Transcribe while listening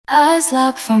Eyes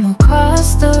locked from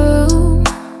across the room,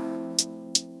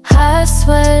 hot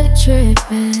sweat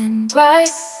dripping, bright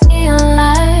neon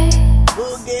light.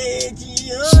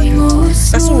 She moves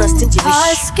smooth,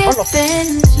 heart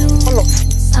skipping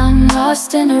tunes. I'm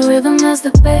lost in a rhythm as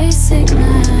the bass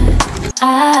ignites.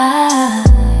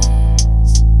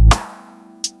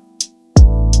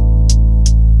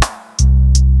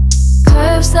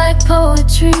 Curves like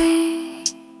poetry,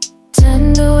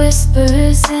 tender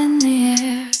whispers in the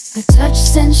air. The touch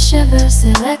sends shivers,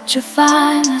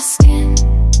 electrify my skin.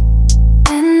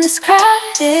 In this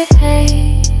crowded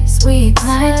haze, we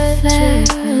ignite the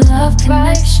flare. Love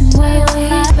connection where we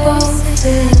both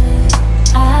fit.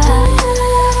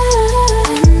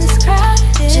 In this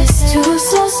crowded, just two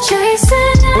souls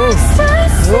chasing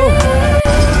ecstasy.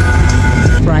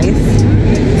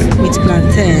 Rice with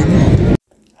plantain.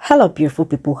 Hello beautiful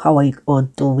people, how are you all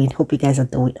doing? Hope you guys are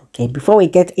doing okay. Before we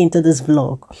get into this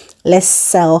vlog, let's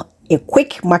sell a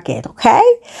quick market, okay?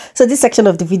 So this section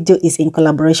of the video is in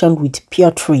collaboration with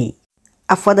Puretree,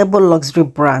 affordable luxury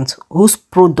brand whose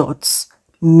products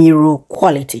mirror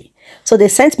quality. So they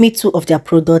sent me 2 of their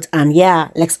products, and yeah,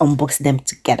 let's unbox them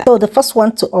together. So the first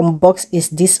one to unbox is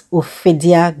this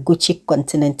Ophelia Gucci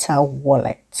Continental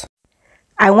wallet.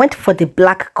 I went for the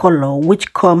black color,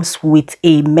 which comes with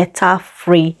a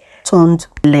metal-free toned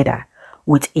leather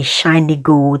with a shiny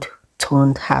gold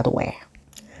toned hardware.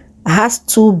 It has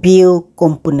 2 bill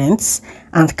components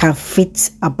and can fit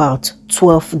about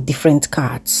 12 different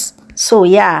cards. So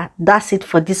yeah, that's it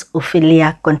for this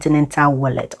Ophelia Continental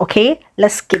wallet. Okay,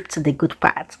 let's skip to the good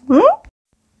part.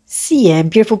 See,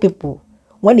 beautiful people,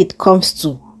 when it comes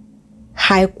to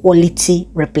high quality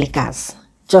replicas,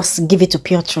 just give it to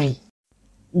Puretree.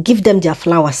 Give them their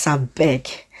flowers, I beg.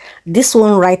 This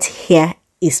one right here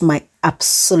is my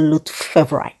absolute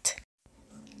favorite.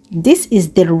 This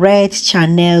is the red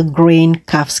Chanel green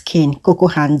calfskin cocoa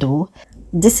handle.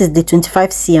 This is the 25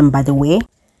 cm, by the way.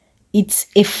 It's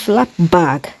a flat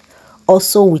bag,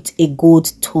 also with a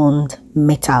gold toned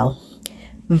metal.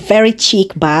 Very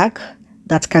chic bag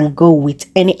that can go with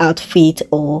any outfit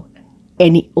or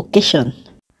any occasion.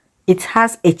 It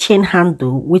has a chain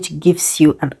handle which gives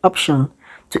you an option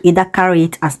to either carry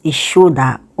it as a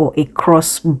shoulder or a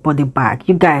cross-body bag.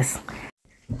 You guys,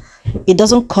 it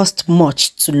doesn't cost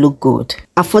much to look good.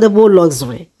 Affordable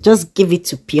luxury, just give it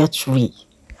to Puretree.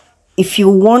 If you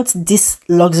want this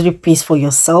luxury piece for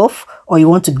yourself or you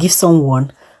want to give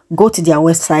someone, go to their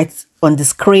website on the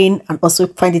screen and also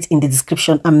find it in the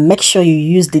description, and make sure you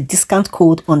use the discount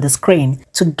code on the screen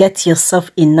to get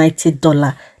yourself a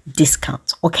 $90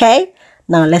 discount. Okay,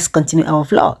 now let's continue our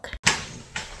vlog.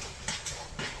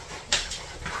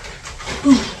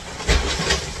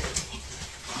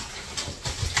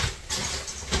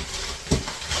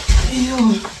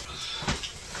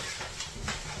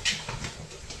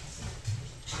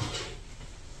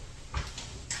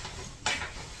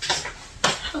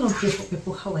 Hello beautiful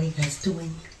people, how are you guys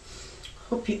doing?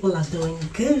 Hope you all are doing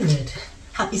good.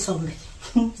 Happy Sunday.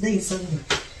 Today is Sunday.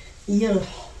 Yeah.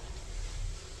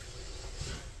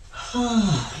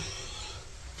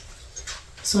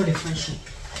 So refreshing.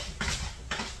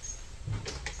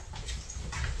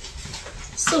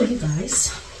 So you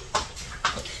guys,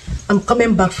 I'm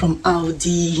coming back from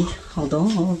Aldi. Hold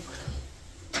on.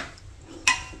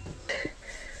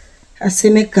 I say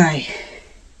make I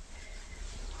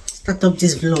start up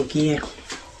this vlog here,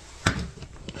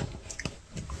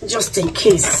 just in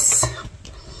case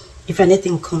if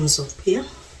anything comes up here.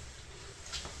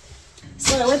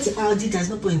 So I went to Aldi. There's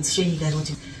no point showing you guys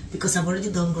what because I've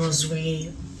already done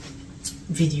grocery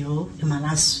video in my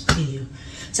last video.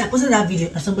 So I posted that video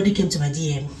and somebody came to my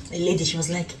DM, a lady. She was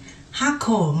like, how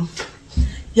come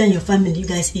you and your family, you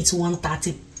guys eat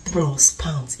 130 plus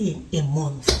pounds in a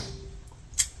month?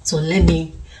 So let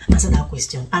me answer that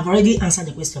question. I've already answered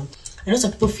the question. I know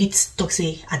some people fit talk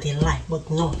say at they lie, but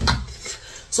no.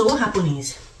 So what happened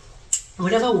is,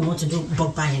 whenever we want to do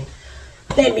bulk buying,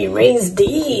 let me raise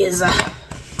these.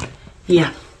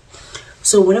 Yeah.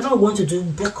 So whenever we want to do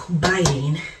bulk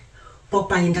buying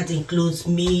that includes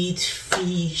meat,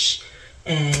 fish,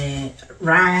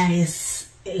 rice,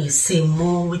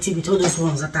 semo, with all those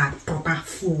ones that are proper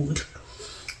food.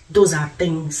 Those are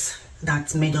things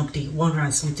that made up the 100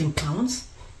 and something pounds.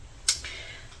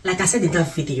 Like I said in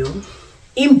that video,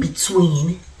 in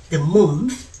between the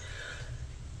month,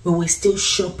 we will still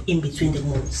shop in between the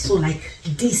months. So like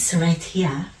this right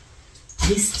here,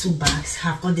 these 2 bags,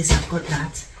 have got this, I've got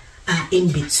that, are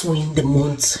in between the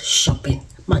months shopping.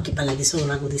 Like this one,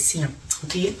 I go to see them.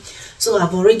 Okay, so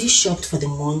I've already shopped for the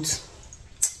month,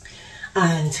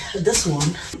 and this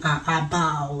one are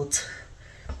about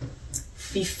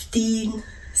 15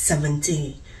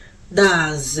 70.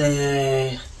 That's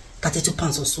 32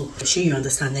 pounds or so. I'm sure you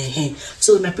understand.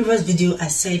 So in my previous video I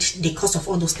said the cost of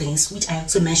all those things, which I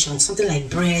also mentioned, something like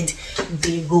bread,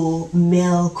 bagel,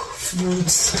 milk,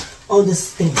 fruits, all those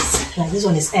things. Like this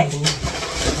one is egg.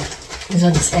 This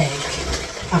one is egg.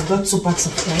 I've got 2 packs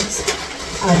of eggs,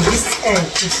 and this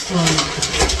egg is from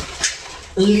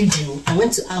Lidl. I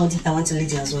went to Aldi, I went to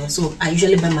Lidl as well, so I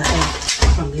usually buy my egg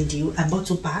from Lidl. I bought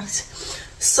 2 packs.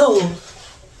 So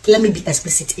let me be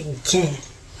explicit again.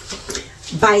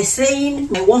 By saying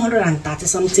my 130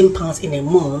 something pounds in a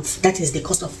month, that is the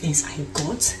cost of things I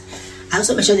got. I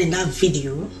also mentioned in that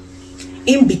video,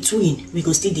 in between we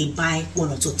go still they buy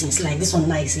 1 or 2 things. Like this one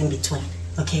now is in between.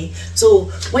 Okay, so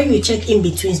when you check in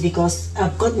betweens, because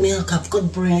I've got milk, I've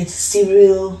got bread,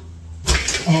 cereal,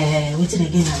 what did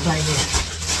again I buy here?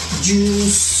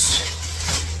 Juice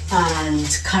and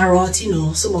carrot, you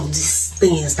know, some of these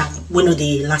things that when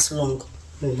they last long.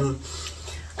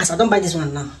 As I don't buy this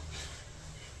one now,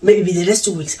 maybe the next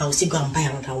 2 weeks I'll still go and buy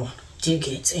another one. Do you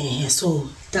get? So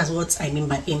that's what I mean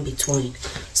by in between.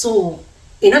 So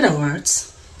in other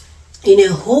words, in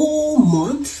a whole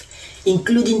month,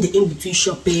 including the in-between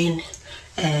shopping,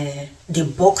 the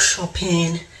bulk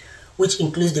shopping, which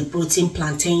includes the protein,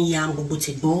 plantain, yam,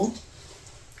 bobo,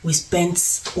 we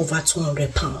spent over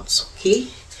 200 pounds. Okay,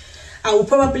 I will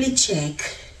probably check,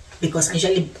 because I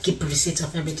usually keep receipts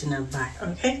of everything I buy.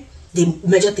 Okay, the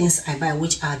major things I buy,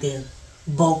 which are the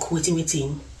bulk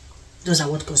waiting, those are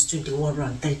what constitute the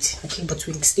 130. Okay, but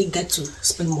we still get to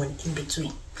spend money in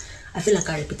between. I feel like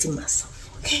I'm repeating myself.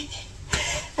 Okay.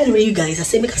 Anyway, you guys, I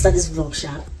said make I start this vlog,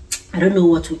 sha. I don't know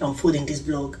what will unfold in this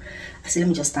vlog. I said let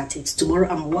me just start it. Tomorrow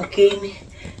I'm working,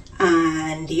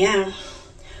 and yeah,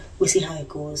 we'll see how it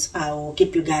goes. I will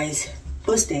keep you guys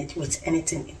posted with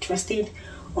anything interesting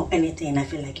or anything I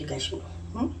feel like you guys should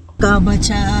know.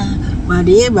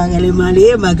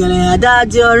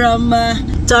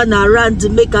 Turn around to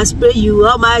make us spray you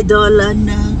on my dollar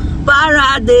now.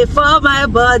 Parade for my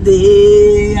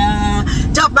body.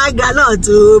 Chop my galon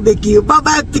to make you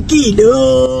papa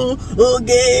pikino.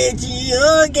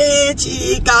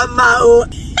 Ogechi, come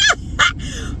out.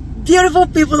 Beautiful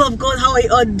people of God, how are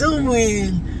you all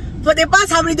doing? For the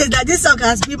past how many days that this song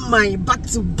has been my back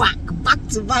to back.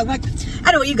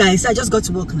 Anyway, you guys, I just got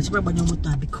to work. I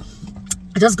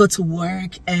just got to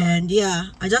work, and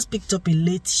yeah, I just picked up a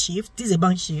late shift. This is a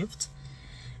bank shift.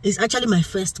 It's actually my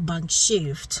first bank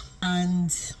shift,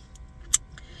 and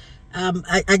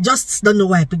I just don't know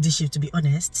why I picked this shift, to be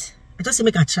honest. I just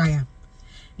make a try,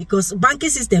 because banking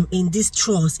system in this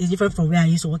trust is different from where I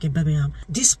used to work in Birmingham.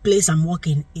 This place I'm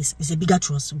working is a bigger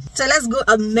trust. So let's go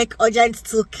and make urgent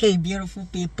 2K, beautiful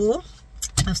people.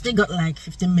 I've still got like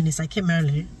 15 minutes. I came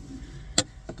early. I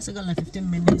still got like 15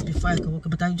 minutes before I can work,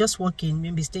 but I'm just working,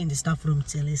 maybe stay in the staff room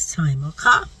till it's time.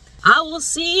 Okay, I will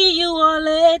see you all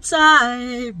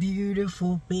later,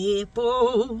 beautiful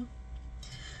people.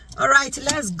 All right,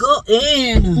 let's go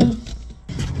in.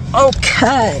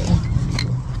 Okay.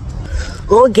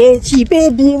 Ogechi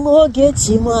baby,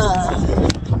 Ogechi ma.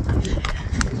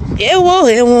 Ewo,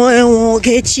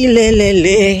 Ogechi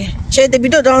lelele. Che the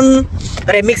video don't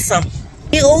remix some.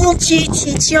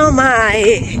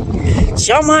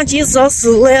 Choma Jesus.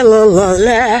 All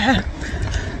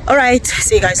right,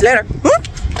 see you guys later.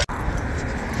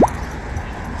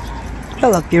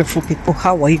 Hello, beautiful people.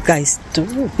 How are you guys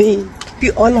doing?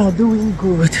 You all are doing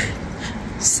good.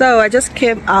 So I just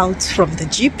came out from the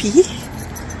GP.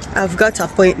 I've got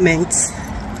appointments,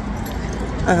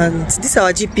 and this is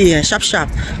our GP.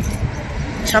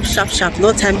 Sharp.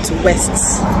 No time to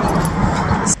waste.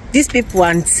 These people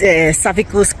want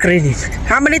cervical screening.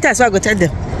 How many times do I go tell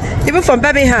them? Even from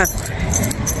Birmingham,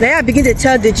 now I begin to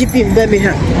tell the GP in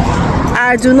Birmingham,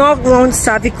 I do not want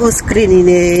cervical screening.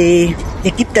 They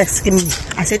keep testing me.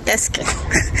 I said testing.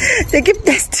 They keep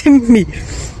testing me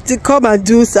to come and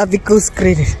do cervical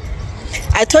screening.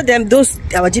 I told them those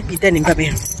our GP then in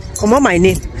Birmingham, come on my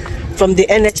name from the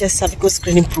NHS cervical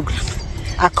screening program.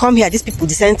 I come here, these people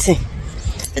the same thing.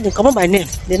 They come on my name.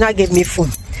 They now gave me phone.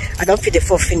 I don't feel the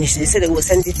phone finished. They said they will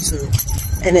send it to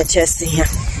NHS here.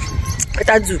 But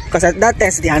I do, because at that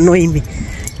test they annoying me.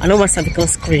 I don't want cervical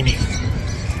screening.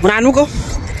 But I go.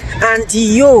 And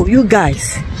you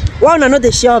guys, why would I know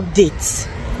the share updates?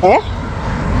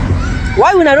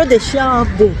 Why would I know the share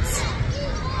updates?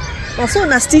 I'm so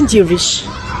stingy rich.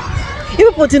 You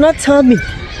people did not tell me.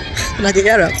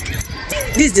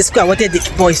 This is the school I wanted the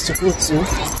boys to go to,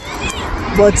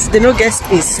 but they don't get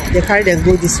space. They carry them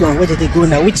go this one. Where did they go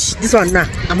now? Which this one now?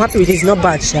 I'm happy with it. It's not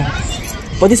bad, sure.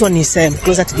 But this one is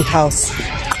closer to the house.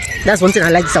 That's one thing I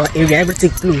like this our area.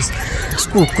 Everything closed.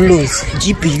 School closed.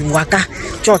 GP you waka,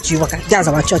 church you waka. That's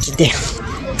our church there.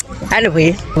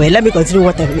 Anyway, let me continue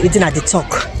what I'm eating at the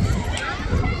talk.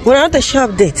 When I want to share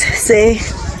update, say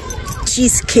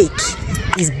cheesecake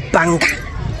is banger.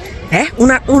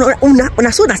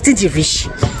 Una so that's stingy fish.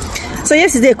 So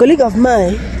yesterday a colleague of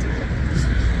mine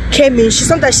came in.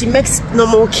 Sometimes she makes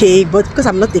normal cake, but because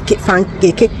I'm not a cake fan,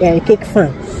 cake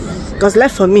fan, because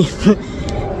left for me,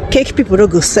 cake people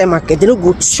don't go sell market, they don't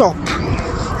go shop.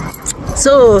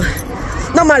 So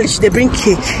normally they bring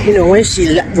cake, you know, when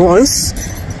she wants.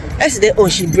 Yesterday,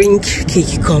 she bring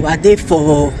cake come a day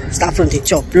for start from the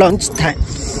shop lunchtime.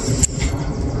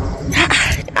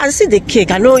 I see the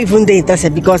cake, I know even they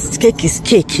interested because cake is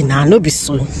cake now, no be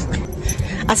so.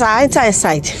 As I enter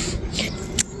inside,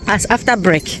 as after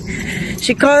break,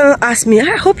 she come ask me,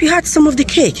 I hope you had some of the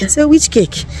cake. I said, which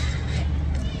cake?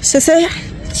 She said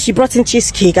she brought in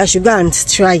cheesecake. I should go and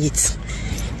try it.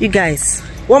 You guys,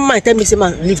 one man tell me, say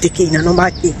man, leave the cake in a normal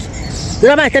cake.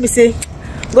 The other man tell me, say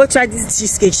go try this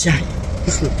cheesecake shine.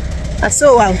 And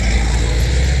so I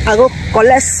go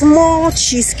collect small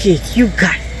cheesecake. You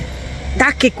guys,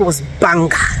 that cake was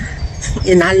banger.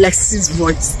 In Alexis'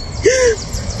 voice,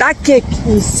 that cake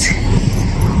is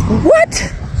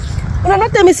what? No,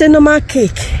 not tell me say normal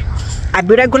cake. I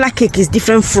be regular cake is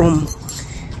different from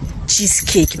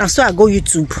cheesecake. Now so I go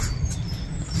YouTube,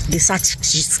 they search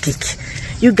cheesecake.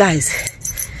 You guys,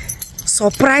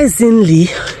 surprisingly,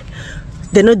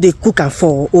 they know they cook and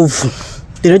for oven.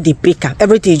 They know they bake up.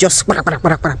 Everything is just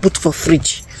put for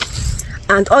fridge.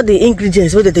 And all the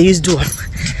ingredients what they use do,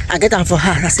 I get them for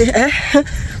her. I say,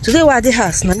 today what they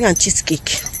has? Na me and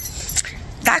cheesecake.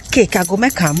 That cake I go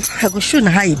make them. I go show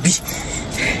how it be.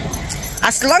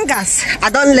 As long as I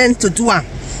don't learn to do them,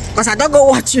 because I don't go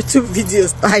watch YouTube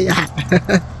videos.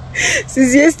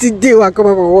 Since yesterday when I come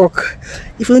up and work,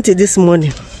 even till this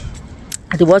morning,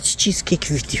 I do watch cheesecake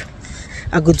video.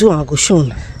 I go do and I go show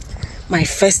my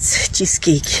first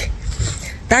cheesecake.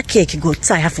 That cake go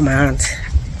tire for my hand.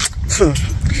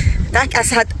 That I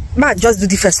said, man, just do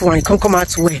the first one. It can't come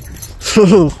out well.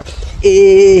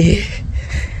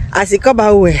 As it come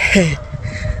out well,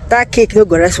 that cake no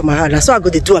go rest for my hand. So I go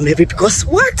to do them every because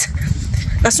what?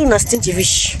 That's so nasty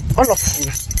fish. All of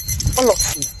you.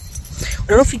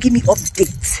 Don't give me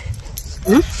update.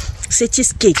 Say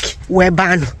cheesecake, we're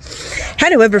banned.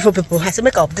 Anyway, before people, I say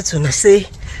make an update when I say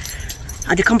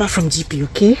I come back from GP,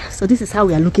 okay? So this is how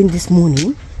we are looking this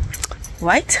morning,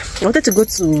 right? I wanted to go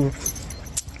to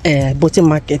Boating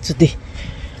Market today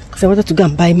because I wanted to go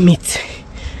and buy meat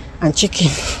and chicken.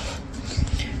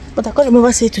 But I can't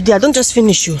remember say today. I don't just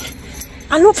finish you.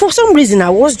 I know for some reason I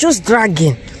was just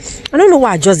dragging. I don't know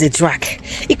why I just did drag.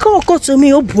 It can't occur to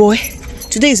me, oh boy.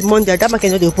 Today is Monday. That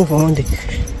market not open for Monday.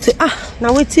 Say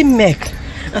now waiting make.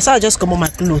 And so I just come on my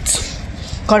clothes.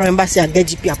 Can't remember say I get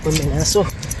GP appointment. And so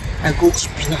I go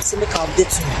GP now. So make an update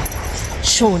to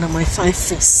show on my fine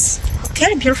face.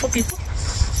 Okay, beautiful people.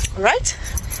 Alright.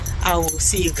 I will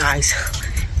see you guys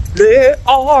later.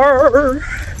 I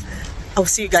will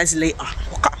see you guys later.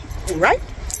 Okay. Alright.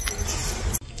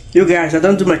 You guys, I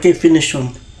don't do my cake finish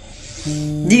on.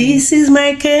 This is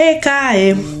my cake.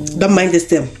 I don't mind this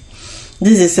thing.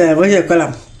 This is what do you call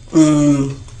them?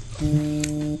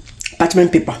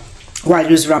 Parchment paper. Why I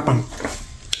use wrapper?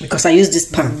 Because I use this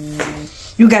pan.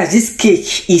 You guys, this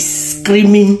cake is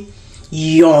screaming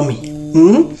yummy.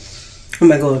 Oh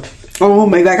my god. Oh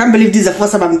my god, I can't believe this is the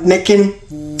first time I'm making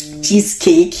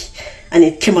cheesecake and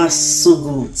it came out so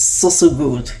good. So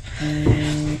good.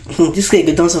 This cake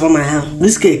it don't over my hand.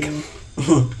 This cake.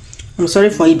 I'm sorry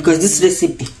for it because this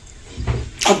recipe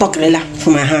I talk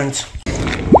for my hand.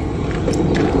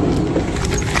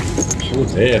 Oh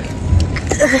dear.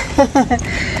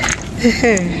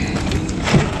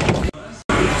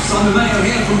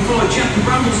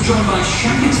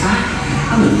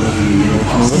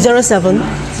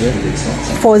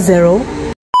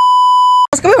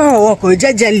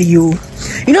 0740.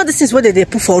 You know this is what they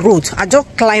put for road. I just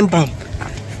climb them.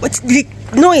 But the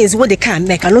noise what they can't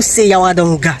make. I don't say I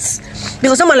don't gas.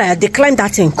 Because someone like they climb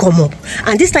that and come up.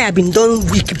 And this time I've been done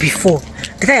weak before.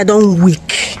 The time I done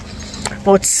weak.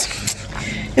 But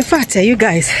in fact, you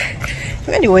guys.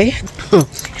 Anyway,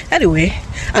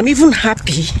 I'm even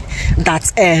happy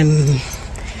that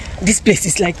this place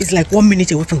is like 1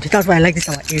 minute away from it. That's why I like this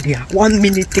our area. 1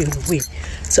 minute away.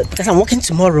 So because I'm working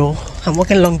tomorrow, I'm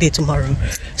working long day tomorrow.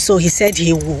 So he said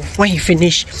he will, when he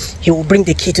finish, he will bring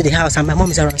the key to the house, and my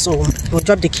mom is around. So he will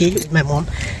drop the key with my mom.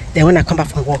 Then when I come back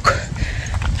from work,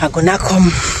 I'm gonna come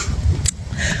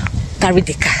carry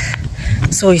the car.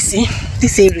 So you see,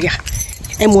 this area,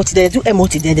 MOT, they do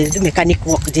MOT there, they do mechanic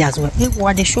work there as well.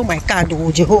 They show my car,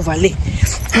 oh, Jehovah.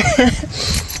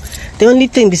 The only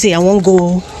thing they say, I won't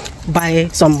go buy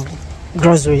some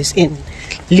groceries in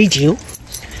Lidl.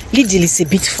 Lidl is a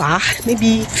bit far,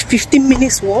 maybe 15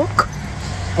 minutes walk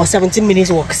or 17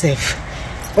 minutes walk safe.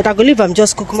 But I believe I'm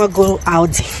just go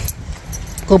out,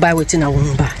 go buy waiting I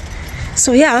won't buy.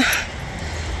 So yeah,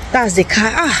 that's the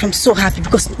car. I'm so happy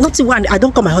because not one. I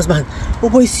don't call my husband. Oh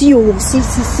boy, see.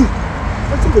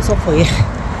 Nothing goes up for you.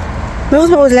 My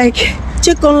husband was like,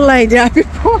 check online. There are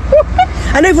people.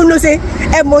 I don't even know say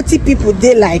MOT people.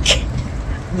 They like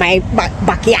my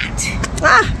backyard.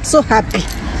 So happy.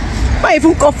 I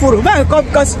even call Furo. Why I call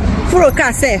because Furo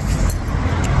car safe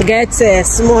get a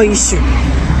small issue.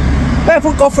 Why I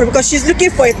even call Furo because she's looking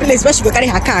for a place where she go carry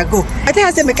her car go. I think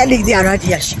I say mechanic there around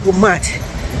here. She go mad.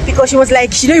 Because she was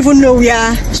like, she don't even know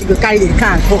where she could carry the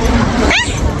car and go.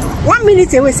 1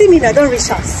 minute away, see me, I don't reach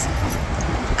us.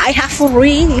 I have to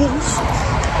reach.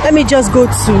 Let me just go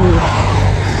to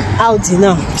Audi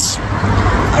now.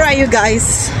 Alright, you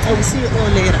guys. I will see you all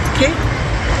later, okay?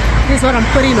 This is what I'm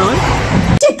putting on.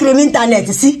 Check the internet,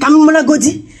 see? Come on, go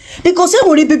di. Because I'm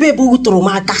only people who throw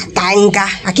my kanga.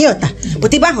 I can't.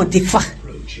 But if I want the far.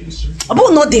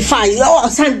 About not the far,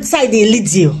 outside the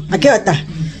leads you. I can't.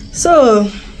 So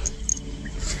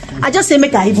I just say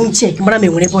make I even check. But I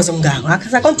mean when I pause on Ghana,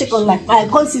 because I can't check on like I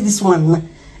can't see this one.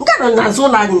 Ghana so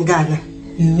long in Ghana.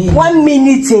 1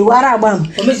 minute. What about?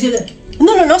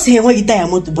 No, not saying when you tie a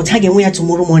motor, but I get where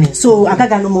tomorrow morning. So I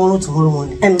got no more tomorrow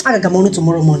morning. I got more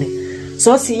tomorrow morning.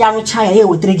 So see young child here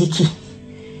with 3 key.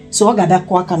 So I got that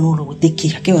quack and all with the key.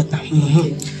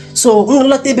 So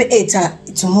not be 8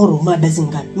 tomorrow. My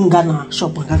doesn't Ghana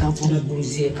shop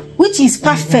which is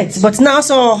perfect. But now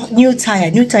so new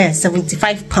tire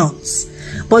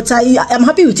 £75. But I'm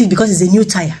happy with it because it's a new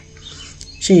tire.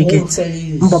 Sure you get.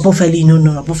 No,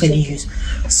 use.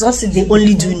 So they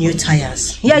only do new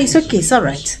tires. Yeah, it's okay. It's all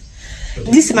right.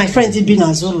 This is my friend been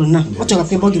as well now. What you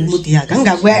people the mood here? Me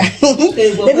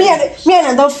and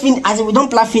I don't finish as we don't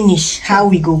plan finish. How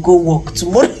we go walk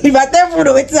tomorrow? If I tell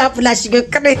you what's happening, she go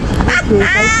crazy. Mom,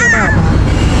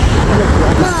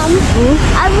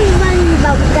 I was wondering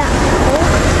about that.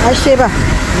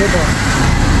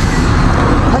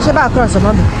 Asheba across,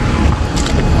 mommy.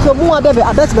 So, more baby,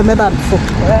 I bet remember before.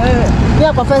 Me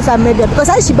and friends I made it because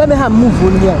I she baby have move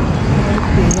on here.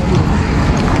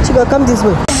 She will come this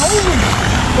way.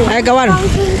 I go on.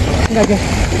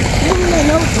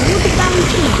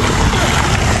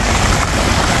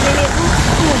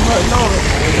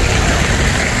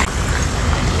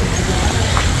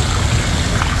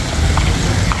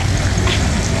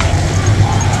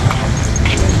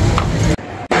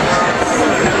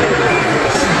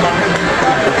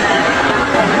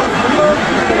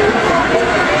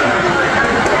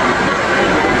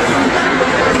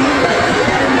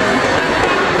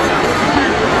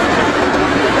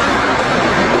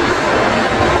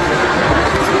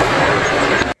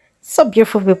 So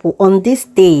beautiful people, on this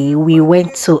day we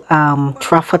went to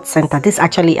Trafford Center. This is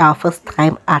actually our first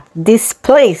time at this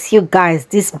place. You guys,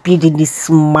 this building is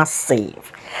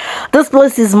massive. This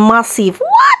place is massive.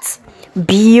 What?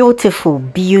 Beautiful.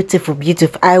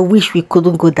 I wish we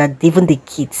couldn't go there, even the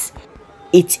kids.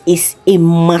 It is a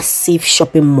massive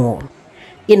shopping mall.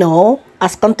 You know,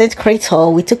 as content creator,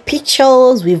 we took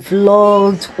pictures, we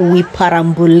vlogged, we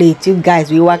perambulate. You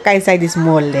guys, we walk inside this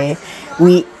mall there.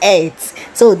 We ate.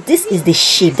 So this is the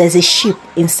ship. There's a ship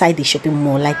inside the shopping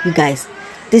mall. Like, you guys,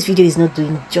 this video is not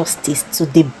doing justice to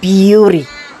the beauty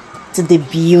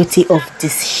of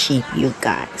this ship, you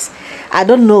guys. I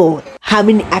don't know how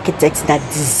many architects that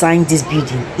designed this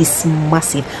building. It's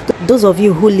massive. Those of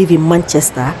you who live in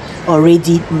Manchester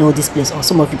already know this place, or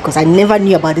some of you, because I never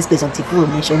knew about this place until people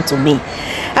mentioned to me.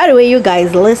 Anyway, you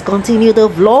guys, let's continue the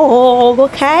vlog,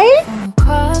 okay?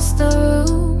 Across the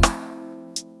room,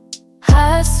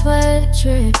 hot sweat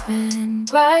dripping,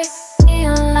 bright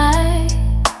neon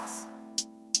lights.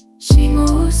 She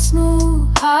moves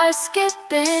smooth, heart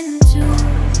skipping too.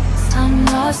 I'm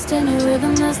lost in a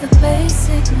rhythm as the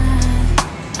basic man.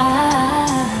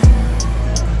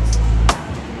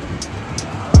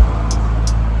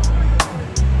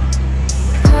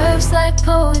 Curves like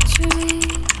poetry,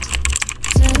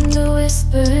 tender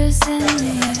whispers in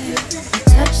the air.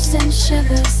 Touch sends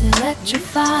shivers,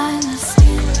 electrify my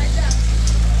skin.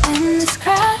 In this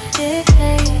crowded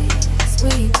haze, we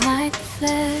ignite the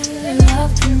flare.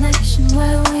 Love connection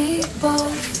where we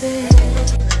both fit.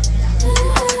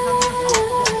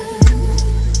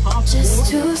 Just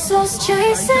two souls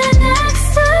chasing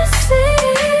ecstasy,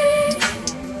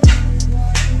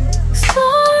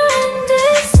 exploring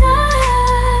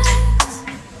desires.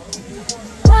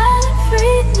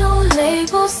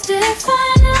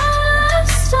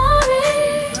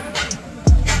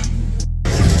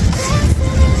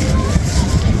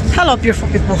 Hello beautiful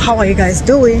people, how are you guys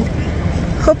doing?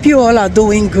 Hope you all are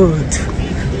doing good.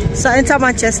 So I enter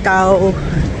Manchester.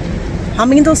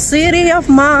 I'm in the city of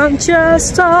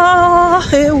Manchester.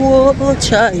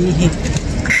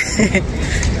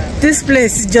 This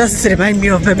place just reminds me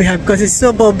of Birmingham because it's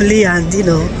so bubbly and you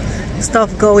know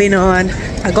stuff going on.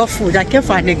 I got food. I came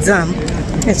for an exam.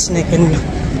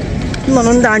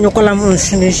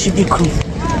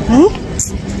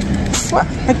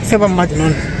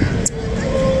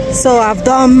 So I've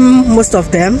done most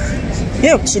of them.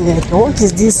 What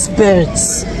is this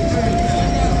birds?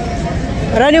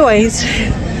 But anyways,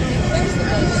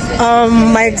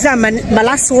 my exam, my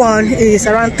last one is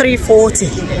around 3:40.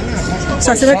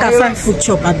 So I said I find food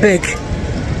shop. I beg.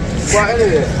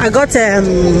 I got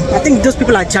I think those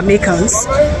people are Jamaicans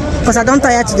because I don't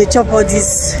tire to the chop all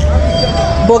these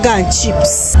burger and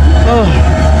chips.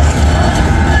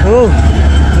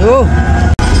 Oh.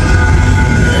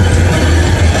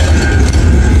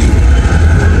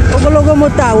 Ogologo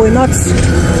motor will not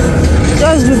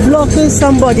just be blocking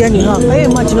somebody anyhow. Hey,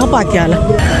 imagine up at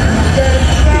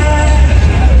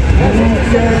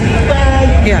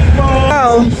yeah.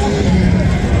 Oh,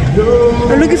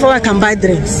 I'm looking for where I can buy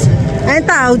drinks. I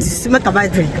enter out this make a buy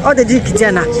drink. All the drink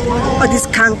Jana, all these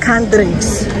can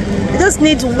drinks. I just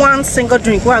need one single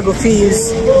drink where I go feel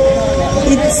use.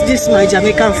 Eat this my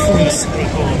Jamaican food.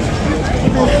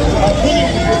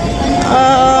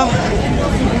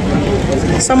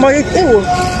 Somebody,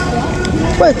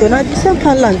 wait, when I same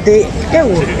land they,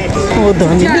 hold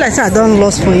on, you be like I don't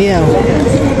lost for you.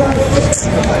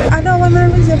 I don't want to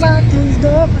reach about this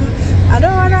door. I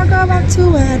don't want to go back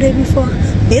to where they before.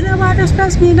 They don't want to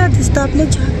stress me, not disturb me,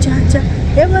 cha.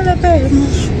 They want to pay me.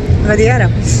 But the other,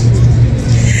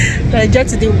 I jet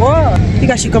to the wall. You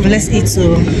guys should come, let's eat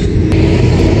so.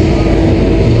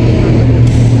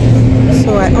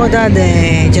 So I ordered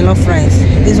the jollof rice.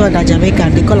 This one are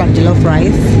Jamaican, they call them jollof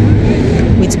rice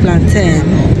with plantain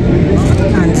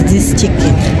and this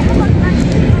chicken,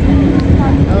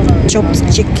 chopped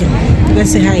chicken.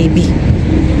 Let's see how it be.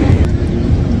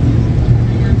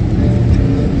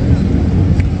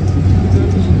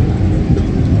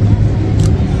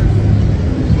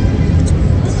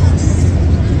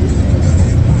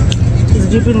 It's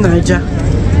giving Naija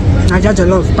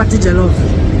jollof, party jollof.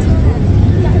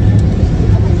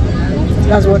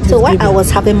 So while I was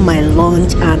having my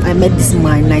lunch and I met this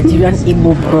my Nigerian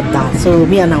Igbo brother, so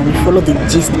me and I we followed the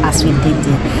gist as we did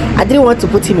it. I didn't want to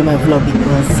put him in my vlog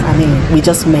because I mean we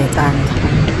just met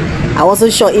and I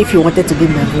wasn't sure if he wanted to be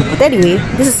in my vlog. But anyway,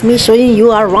 this is me showing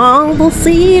you around the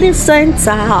city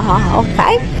center.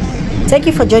 Okay, thank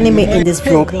you for joining me in this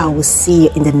vlog. I will see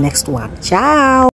you in the next one. Ciao.